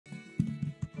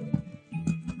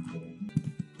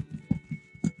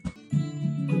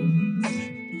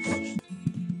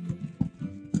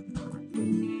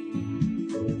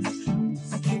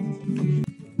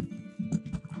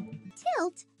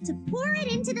to pour it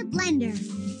into the blender.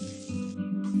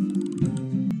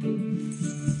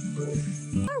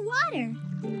 Pour water.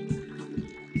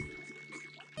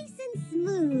 Nice and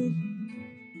smooth.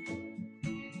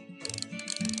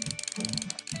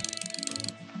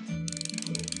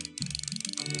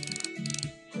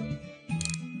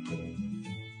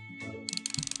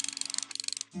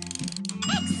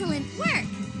 Excellent work!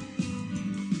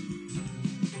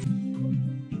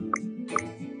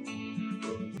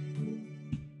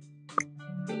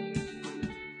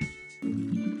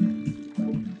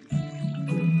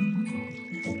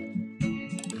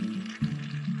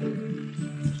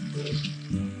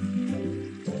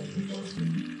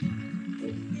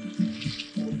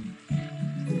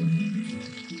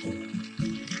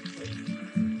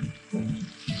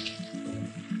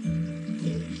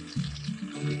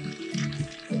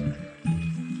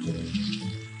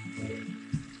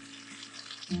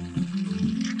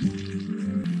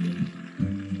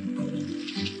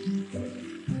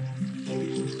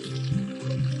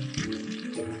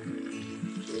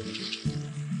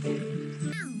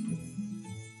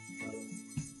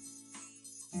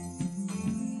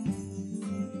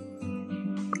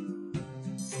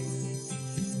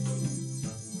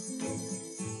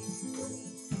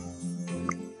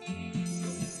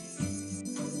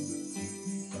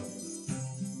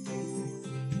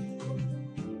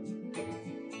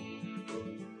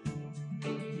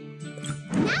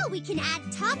 Now we can add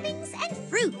toppings and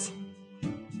fruit.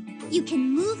 You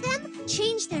can move them,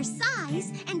 change their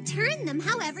size, and turn them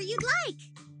however you'd like.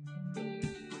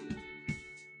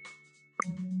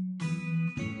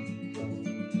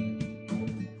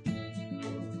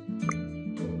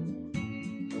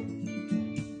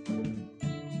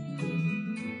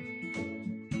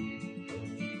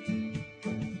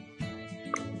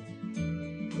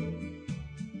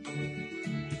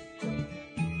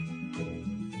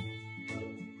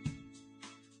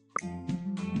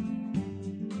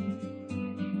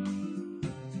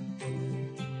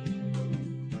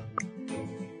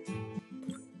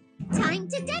 Time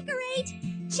to decorate!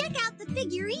 Check out the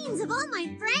figurines of all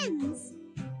my friends!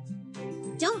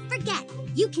 Don't forget,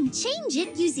 you can change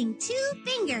it using 2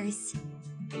 fingers.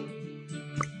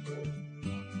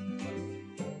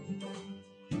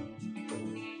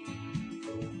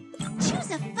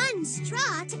 Choose a fun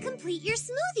straw to complete your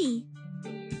smoothie.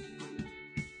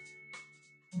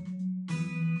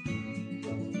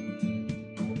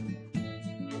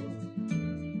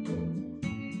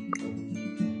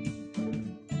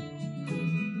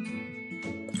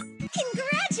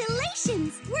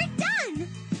 Congratulations! We're done!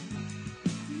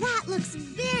 That looks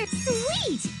very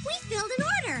sweet! We filled an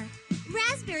order!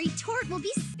 Raspberry tort will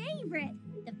be favorite!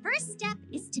 The first step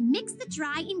is to mix the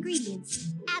dry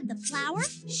ingredients. Add the flour,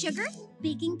 sugar,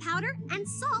 baking powder, and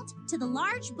salt to the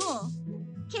large bowl.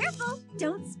 Careful,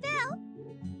 don't spill!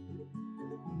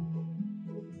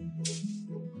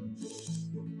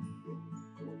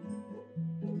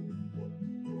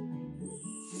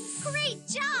 Great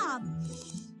job!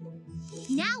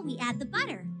 Now we add the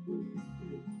butter.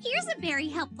 Here's a very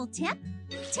helpful tip.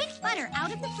 Take butter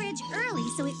out of the fridge early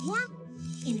so it warms.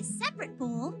 In a separate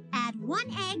bowl, add 1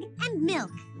 egg and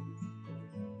milk.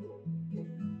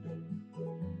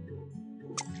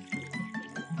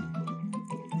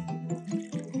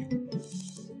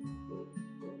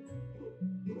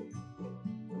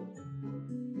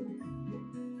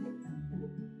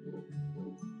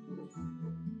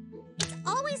 It's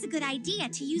always a good idea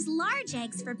to use large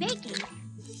eggs for baking.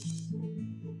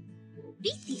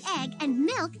 Beat the egg and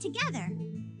milk together.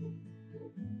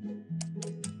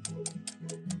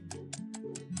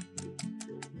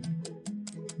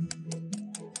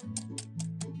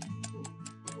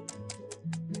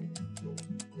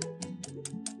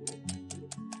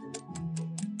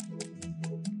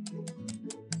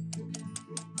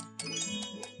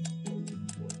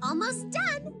 Almost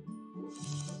done!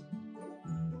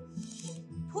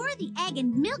 Pour the egg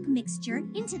and milk mixture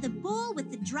into the bowl with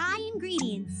the dry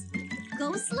ingredients.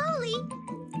 Go slowly.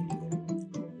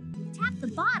 Tap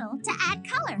the bottle to add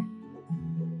color.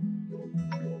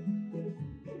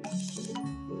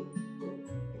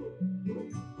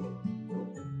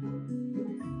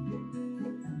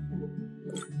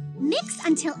 Mix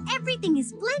until everything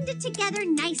is blended together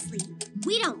nicely.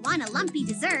 We don't want a lumpy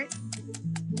dessert.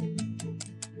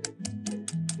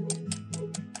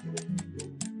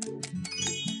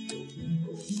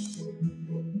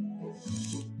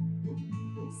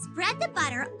 Spread the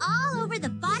butter all over the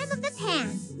bottom of the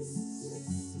pan.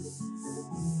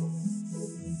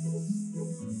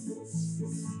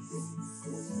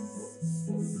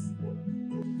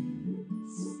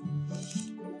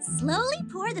 Slowly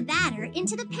pour the batter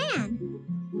into the pan.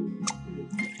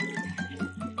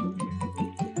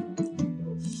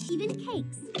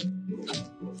 cakes.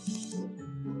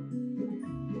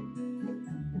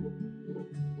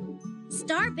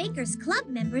 Star Bakers Club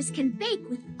members can bake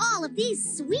with all of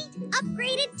these sweet,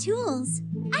 upgraded tools.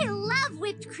 I love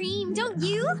whipped cream, don't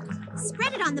you?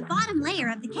 Spread it on the bottom layer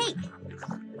of the cake.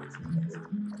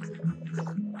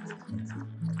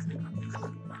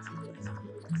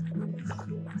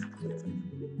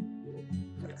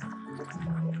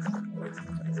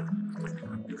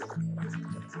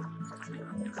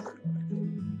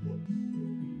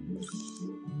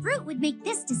 Fruit would make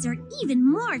this dessert even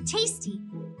more tasty.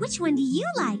 Which one do you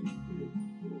like?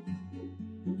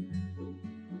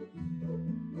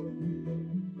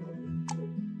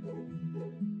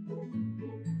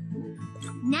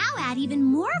 Now add even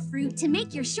more fruit to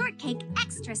make your shortcake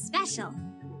extra special.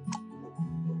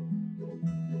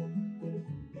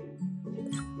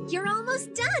 You're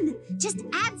almost done. Just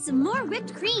add some more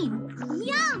whipped cream.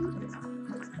 Yum!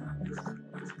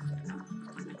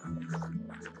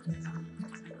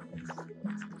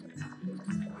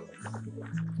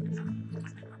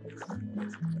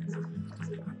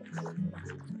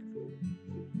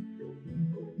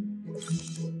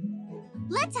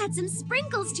 Let's add some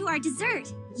sprinkles to our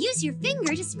dessert. Use your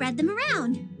finger to spread them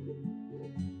around.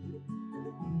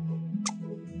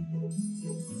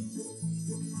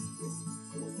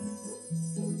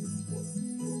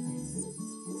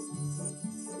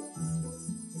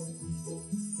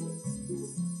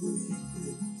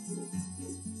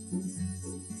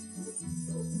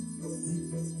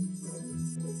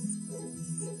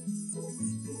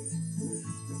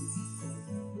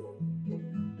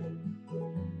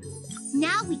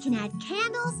 Now we can add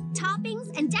candles,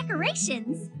 toppings, and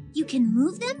decorations. You can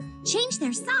move them, change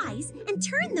their size, and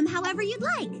turn them however you'd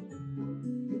like.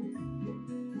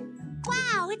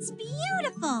 Wow, it's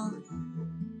beautiful!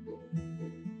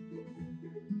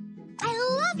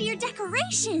 I love your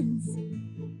decorations!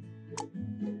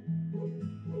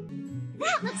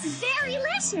 That looks very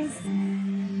delicious!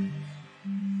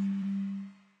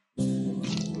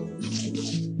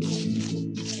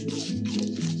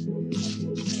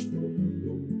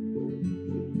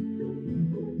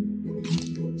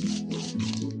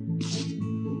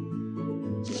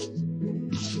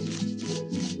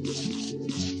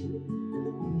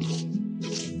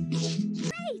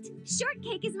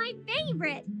 Shortcake is my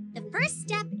favorite. The first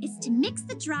step is to mix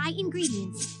the dry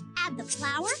ingredients. Add the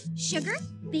flour, sugar,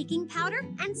 baking powder,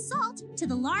 and salt to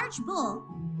the large bowl.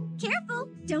 Careful,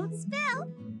 don't spill.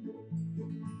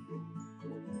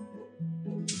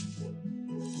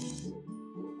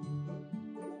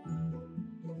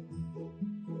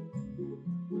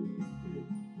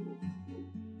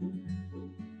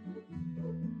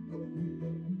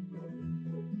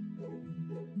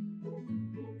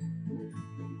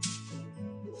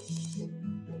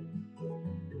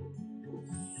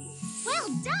 Well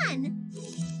done!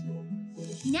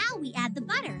 Now we add the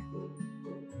butter.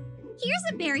 Here's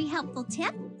a very helpful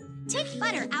tip. Take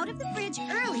butter out of the fridge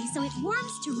early so it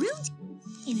warms to room.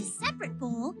 In a separate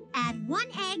bowl, add 1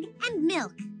 egg and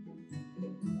milk.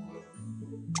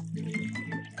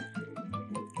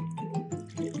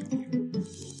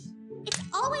 It's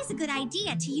always a good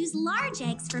idea to use large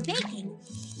eggs for baking.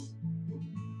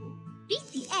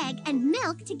 Beat the egg and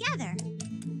milk together.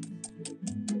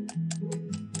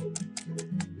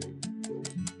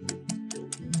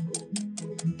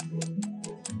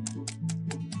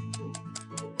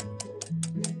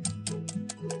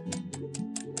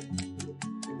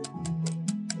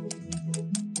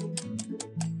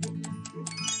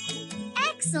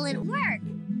 Excellent work!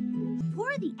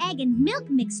 Pour the egg and milk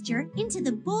mixture into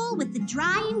the bowl with the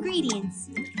dry ingredients.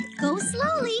 Go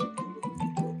slowly.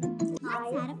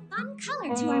 Let's add a fun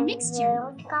color to our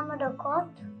mixture.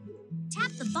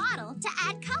 Tap the bottle to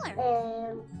add color.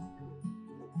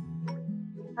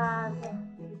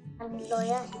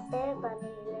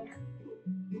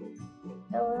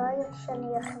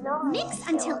 Mix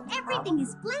until everything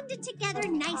is blended together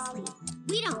nicely.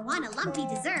 We don't want a lumpy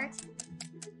dessert.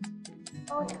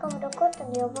 עוד כמה דקות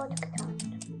אני אעבוד קצת.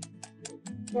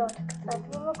 להיות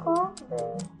קצת במקום,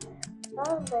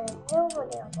 וזהו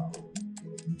ואני אעבור.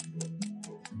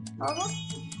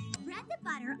 Spread the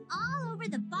butter all over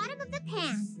the bottom of the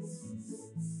pan.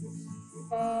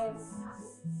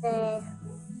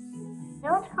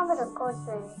 עוד כמה דקות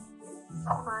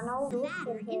מוכן העובד.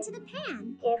 Batter into the pan.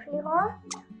 כיף לראות?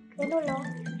 כאילו לא.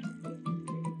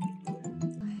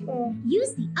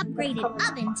 Use the upgraded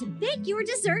oven to bake your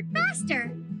dessert faster.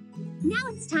 Now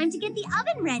it's time to get the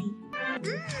oven ready.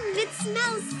 It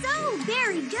smells so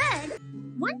very good.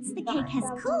 Once the cake has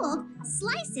cooled,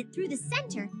 slice it through the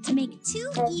center to make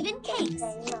 2 even cakes.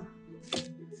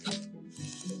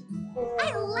 I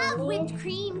love whipped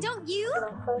cream, don't you?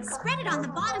 Spread it on the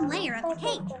bottom layer of the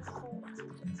cake.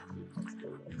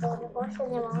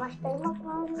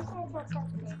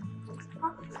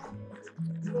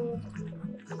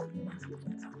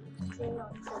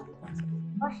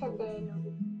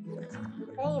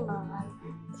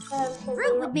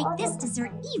 Fruit would make this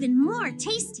dessert even more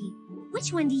tasty.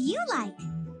 Which one do you like?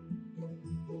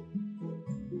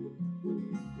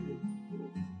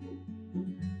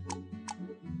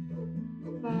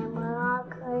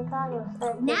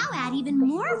 Now add even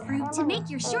more fruit to make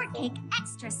your shortcake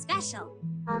extra special.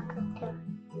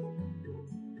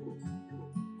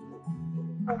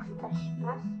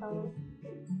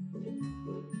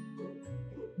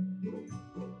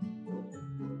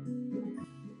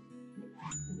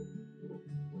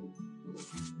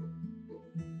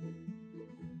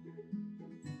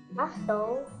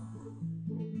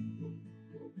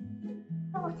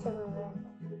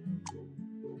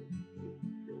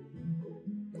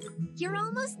 You're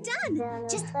almost done.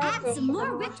 Just add some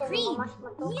more whipped cream.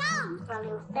 Yum!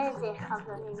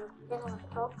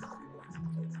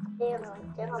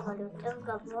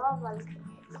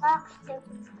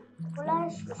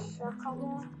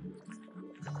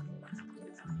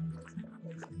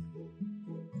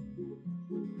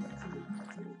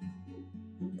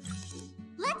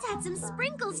 Let's add some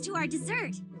sprinkles to our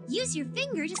dessert. Use your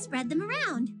finger to spread them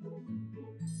around.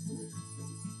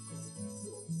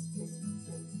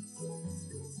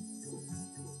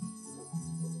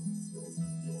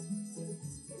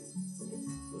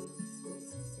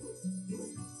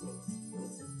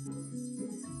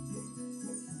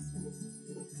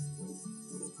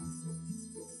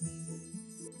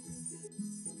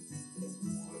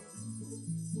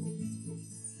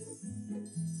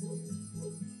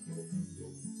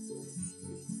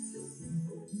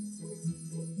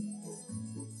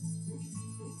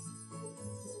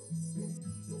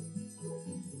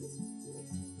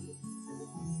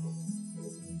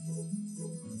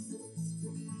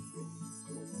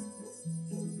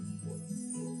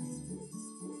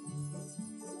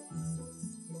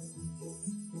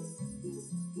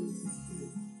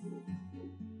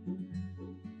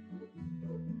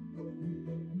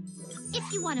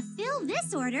 If you want to fill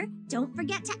this order, don't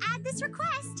forget to add this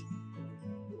request.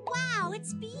 Wow,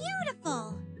 it's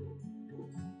beautiful!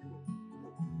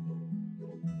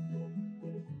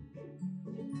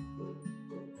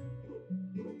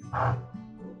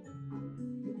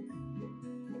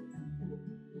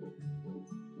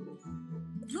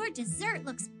 Your dessert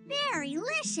looks very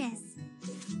delicious.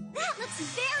 That looks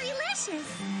very delicious.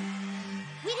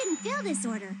 We didn't fill this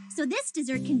order, so this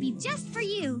dessert can be just for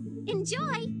you.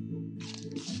 Enjoy!